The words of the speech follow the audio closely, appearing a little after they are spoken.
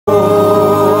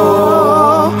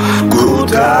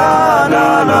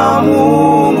Kutana na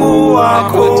Mungu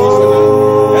wako.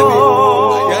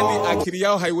 Yani akili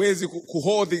yao haiwezi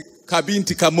kuhodhi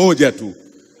kabinti kamoja tu.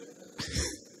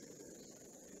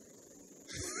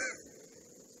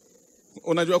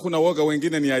 Unajua kuna woga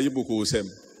wengine ni aibu kuusema.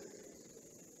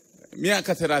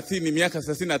 Miaka 30, miaka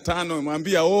 35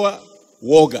 mwambia oa,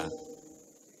 woga.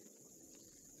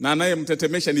 Na anaye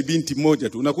mtetemesha ni binti moja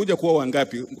tu. Unakuja kuoa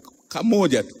wangapi?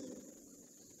 Kamoja tu.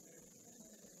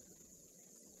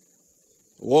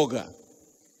 Woga.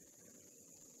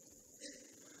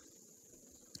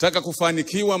 Taka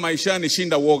kufanikiwa maishani,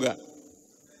 shinda woga.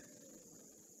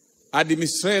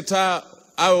 Administrator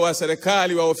au wa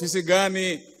serikali wa ofisi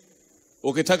gani,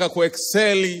 ukitaka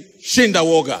kuexcel, shinda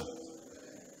woga.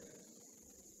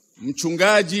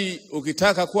 Mchungaji,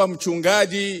 ukitaka kuwa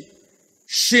mchungaji,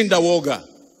 shinda woga.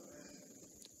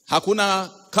 Hakuna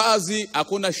kazi,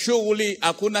 hakuna shughuli,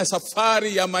 hakuna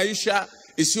safari ya maisha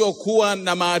isiyokuwa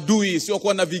na maadui,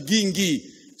 isiyokuwa na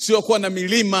vigingi, isiyokuwa na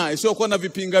milima, isiyokuwa na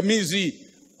vipingamizi.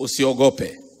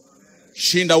 Usiogope.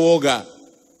 Shinda woga.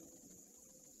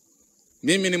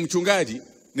 Mimi ni mchungaji,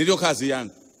 ndio kazi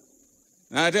yangu.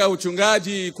 Na katika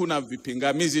uchungaji kuna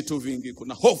vipingamizi tu vingi,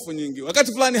 kuna hofu nyingi.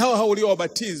 Wakati fulani hao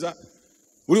uliowabatiza,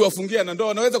 uliwafungia na ndoa,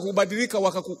 wanaweza kubadilika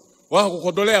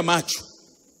wakakukodolea macho.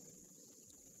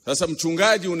 Sasa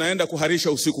mchungaji unaenda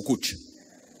kuharisha usiku kucha.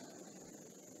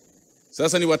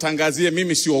 Sasa niwatangazie,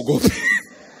 mimi siogopi.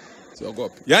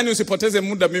 Siogopi. Yaani usipoteze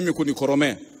muda mimi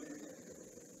kunikoromea.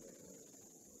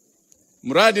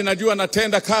 Mradi najua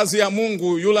natenda kazi ya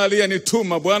Mungu, yule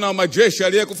aliyenituma, Bwana wa majeshi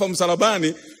aliyekufa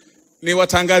msalabani,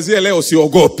 niwatangazie leo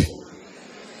siogopi.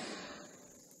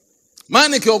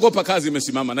 Maana nikiogopa kazi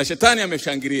imesimama na shetani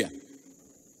ameshangilia.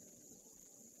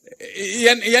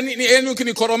 Yaani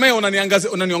ukinikoromea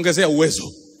unaniongezea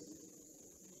uwezo.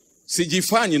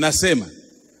 Sijifanyi, nasema.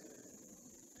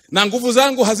 Na nguvu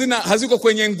zangu haziko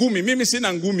kwenye ngumi. Mimi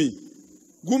sina ngumi.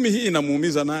 Ngumi hii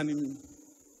inamuumiza nani?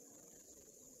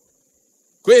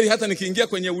 Kweli hata nikiingia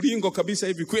kwenye ulingo kabisa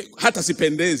hivi, hata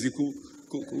sipendezi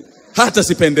hata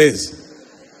sipendezi.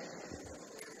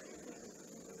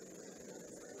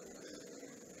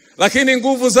 Lakini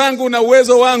nguvu zangu na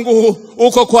uwezo wangu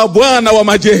uko kwa Bwana wa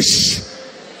majeshi.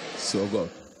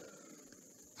 Siogopi.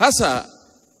 Hasa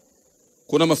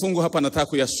kuna mafungu hapa nataka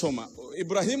kuyasoma.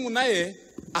 Ibrahimu naye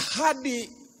ahadi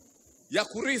ya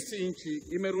kurithi nchi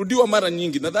imerudiwa mara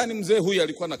nyingi. Nadhani mzee huyu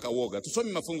alikuwa na kawoga.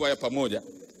 Tusome mafungu haya pamoja.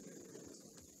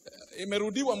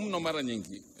 Imerudiwa mno mara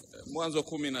nyingi. Mwanzo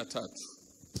 13.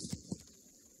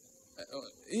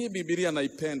 Hii Biblia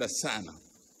naipenda sana.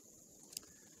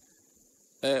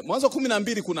 Mwanzo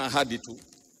 12 kuna ahadi tu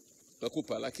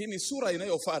takupa, lakini sura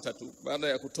inayofuata tu baada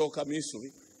ya kutoka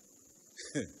Misri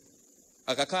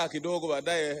akakaa kidogo,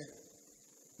 baadaye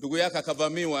ndugu yake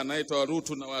akavamiwa anaitwa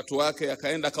Rutu na watu wake,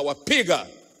 akaenda akawapiga.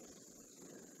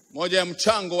 Moja ya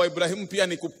mchango wa Ibrahimu pia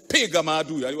ni kupiga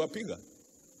maadui.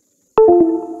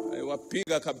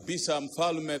 Aliwapiga kabisa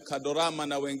mfalme Kadorama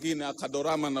na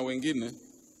wengine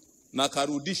na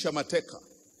akarudisha mateka.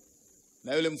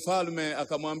 Na yule mfalme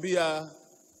akamwambia,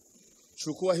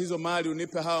 chukua hizo mali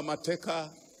unipe hawa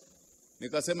mateka.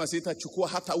 Nikasema sitachukua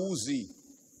hata uzi.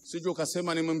 Sije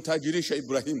ukasema nimemtajirisha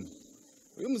Ibrahimu.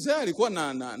 Huyo mzee alikuwa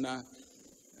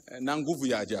na nguvu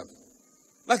ya ajabu.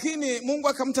 Lakini Mungu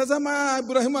akamtazama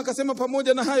Ibrahimu akasema,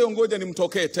 pamoja na hayo ngoja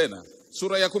nimtokee tena.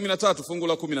 Sura ya 13 fungu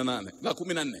la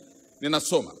 14.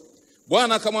 Ninasoma.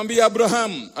 Bwana akamwambia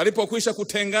Abrahamu alipokwisha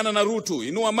kutengana na Rutu,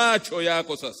 inua macho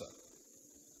yako sasa,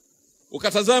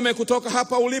 ukatazame kutoka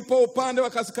hapa ulipo upande wa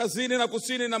kaskazini na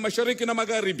kusini na mashariki na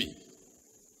magharibi.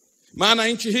 Maana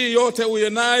nchi hii yote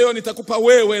uyenayo nitakupa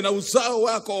wewe na uzao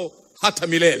wako hata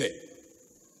milele.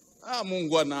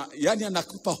 Mungu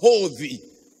anakupa hodhi.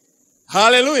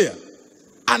 Haleluya.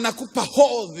 Anakupa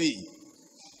hodhi.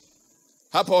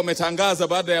 Hapa wametangaza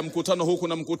baada ya mkutano huu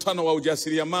kuna mkutano wa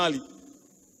ujasiriamali.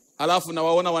 Alafu na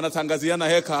waona wanatangaziana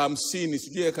heka 50,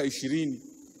 sijui heka 20.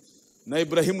 Na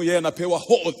Ibrahimu yeye anapewa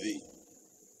hodhi.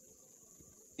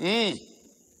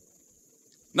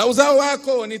 Na uzao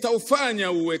wako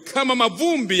nitaufanya uwe kama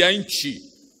mavumbi ya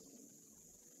nchi.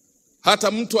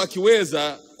 Hata mtu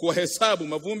akiweza kuhesabu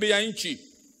mavumbi ya nchi,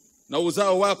 na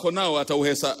uzao wako nao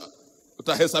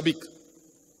utahesabika.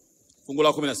 Fungu la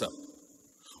 17.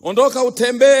 Ondoka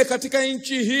utembee katika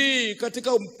nchi hii,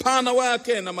 katika upana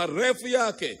wake na marefu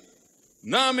yake,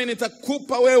 nami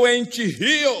nitakupa wewe nchi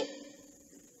hiyo.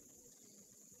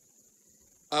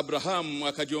 Abraham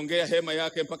akajiongea hema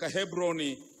yake mpaka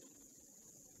Hebroni,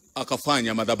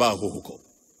 akafanya madhabahu huko,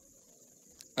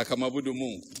 akamwabudu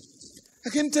Mungu.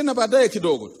 Lakini tena baadaye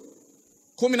kidogo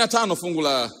 15 fungu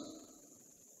la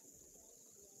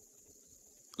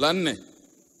La 4,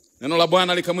 neno la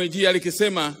Bwana likamwijia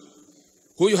likisema,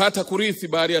 huyu hata kurithi,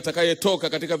 bali atakayetoka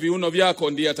katika viuno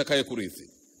vyako ndiye atakayekurithi.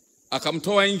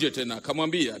 Akamtoa nje tena,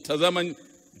 akamwambia, tazama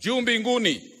juu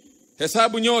mbinguni,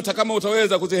 hesabu nyota kama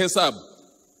utaweza kuzihesabu.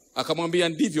 Akamwambia,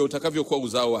 ndivyo utakavyokuwa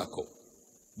uzao wako.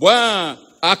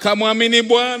 Akamwamini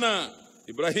Bwana.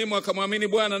 Ibrahimu akamwamini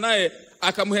Bwana, naye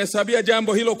akamhesabia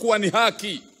jambo hilo kuwa ni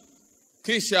haki.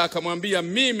 Kisha akamwambia,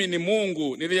 mimi ni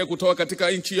Mungu niliyekutoa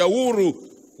katika nchi ya Uru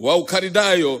wa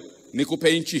Ukaridayo,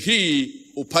 nikupe nchi hii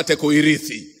upate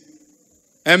kuirithi.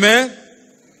 Amen.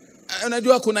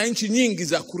 Unajua kuna nchi nyingi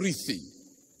za kurithi.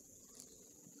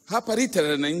 Hapa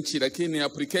literal na nchi, lakini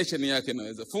application yake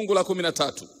inaweza. Fungu la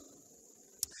 15.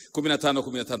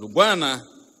 15. Bwana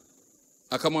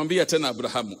akamwambia tena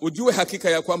Abrahamu, ujue hakika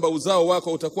ya kwamba uzao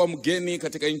wako utakuwa mgeni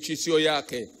katika nchi sio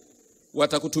yake.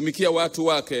 Watakutumikia watu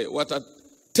wake,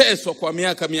 watateswa kwa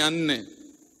miaka 400.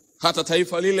 Hata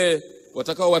taifa lile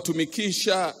watakao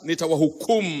watumikisha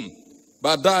nitawahukumu.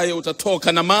 Baadaye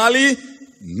utatoka na mali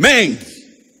mengi.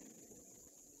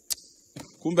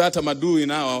 Kumbe hata madui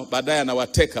nao baadaye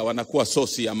anawateka, wanakuwa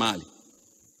sosi ya mali.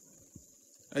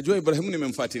 Najua Ibrahimu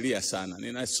nimemfuatilia sana.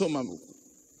 Ninasoma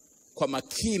kwa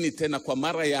makini tena kwa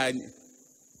mara ya,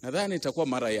 nadhani itakuwa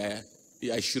mara ya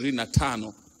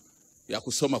 25 ya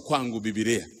kusoma kwangu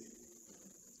Biblia.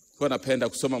 Kwa napenda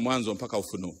kusoma Mwanzo mpaka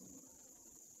Ufunuo.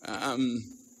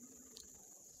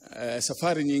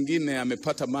 Safari nyingine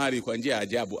amepata mali kwa njia ya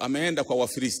ajabu. Ameenda kwa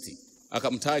Wafilisti,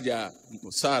 akamtaja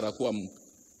Sara kuwa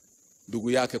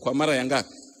ndugu yake kwa mara ya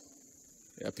ngapi?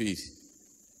 Ya pili.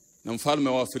 Na mfalme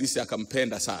wa Wafilisti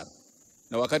akampenda Sara.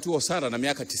 Na wakati huo Sara na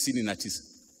miaka 99.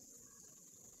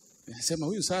 Nasema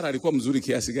huyu Sara alikuwa mzuri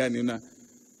kiasi gani?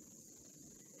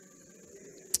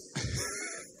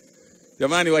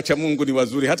 Jamani, wacha Mungu ni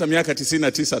wazuri, hata miaka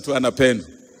 99 tu anapenda.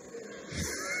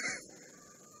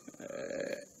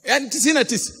 Yaani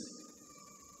 99.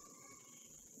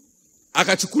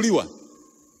 Akachukuliwa.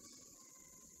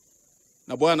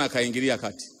 Na Bwana akaingilia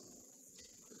kati.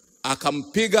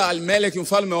 Akampiga Abimeleki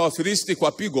mfalme wa Wafilisti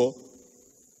kwa pigo,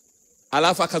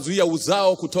 alafu akazuia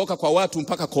uzao kutoka kwa watu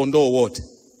mpaka kondoo wote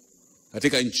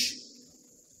katika nchi.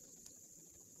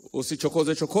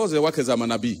 Usichokoze wake za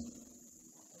manabii.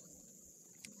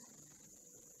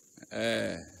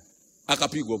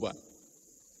 Akapigwa Bwana.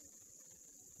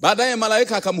 Baadaye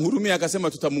malaika akamhurumia,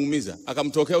 akasema tutamuumiza.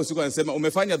 Akamtokea usiku, anasema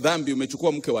umefanya dhambi,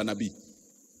 umechukua mke wa nabii.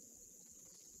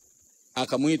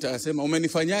 Akamuita, akasema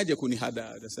umenifanyaje kunihada?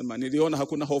 Akasema niliona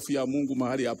hakuna hofu ya Mungu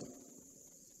mahali hapo.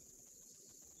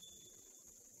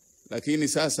 Lakini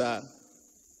sasa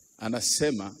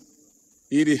anasema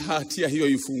ili hatia hiyo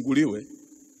ifunguliwe,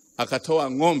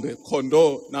 akatoa ng'ombe,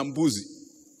 kondoo na mbuzi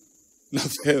na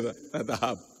fedha na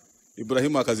dhahabu.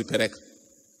 Ibrahimu akazipeleka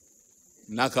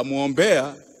na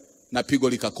akamuombea na pigo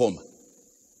likakoma.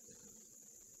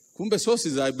 Kumbe sosi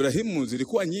za Ibrahimu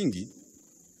zilikuwa nyingi.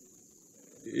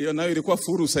 Hiyo nayo ilikuwa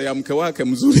fursa ya mke wake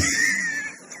mzuri.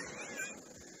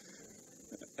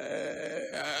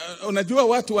 Unajua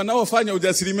watu wanaofanya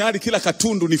ujasiriamali kila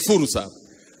katundu ni fursa.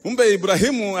 Kumbe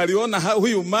Ibrahimu aliona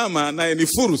huyu mama naye ni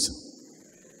fursa.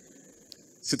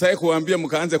 Sitaki kuambia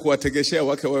mkaanze kuwategeshea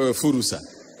wake wewe fursa.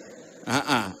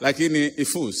 Lakini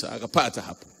ifursa akapata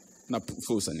hapo. Na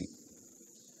fursa ni.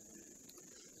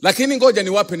 Lakini ngoja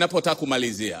niwape ninapotaka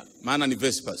kumalizia, maana ni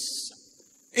Vespers.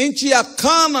 Nchi ya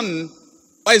Canaan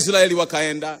Waisraeli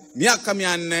wakaenda miaka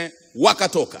 400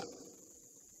 wakatoka.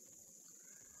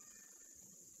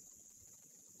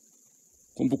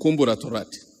 Kumbukumbu la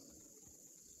Torati.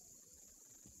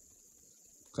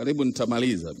 Karibu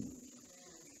nitamaliza.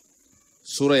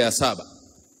 Sura ya 7.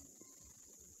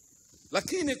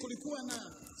 Lakini kulikuwa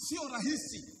na sio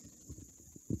rahisi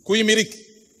kuimiliki.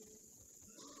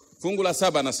 Fungu la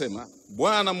 7 anasema,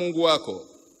 Bwana Mungu wako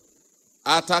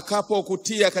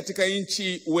atakapokutia katika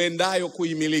nchi uendayo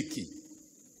kuimiliki,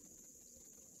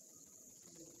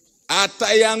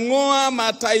 atayang'oa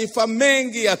mataifa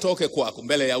mengi yatoke kwako,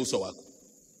 mbele ya uso wako.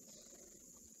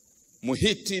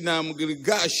 Muhiti na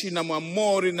Mgirgashi na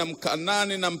Mwamori na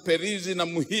Mkanani na Mperizi na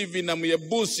Mhivi na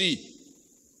Myebusi,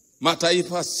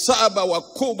 mataifa 7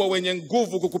 wakubwa wenye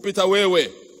nguvu kukupita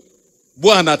wewe,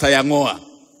 Bwana atayang'oa.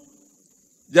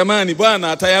 Jamani,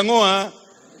 Bwana atayang'oa.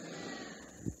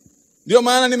 Ndio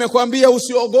maana nimekuambia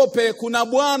usiogope. Kuna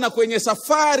Bwana kwenye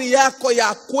safari yako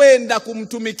ya kwenda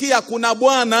kumtumikia. Kuna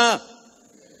Bwana.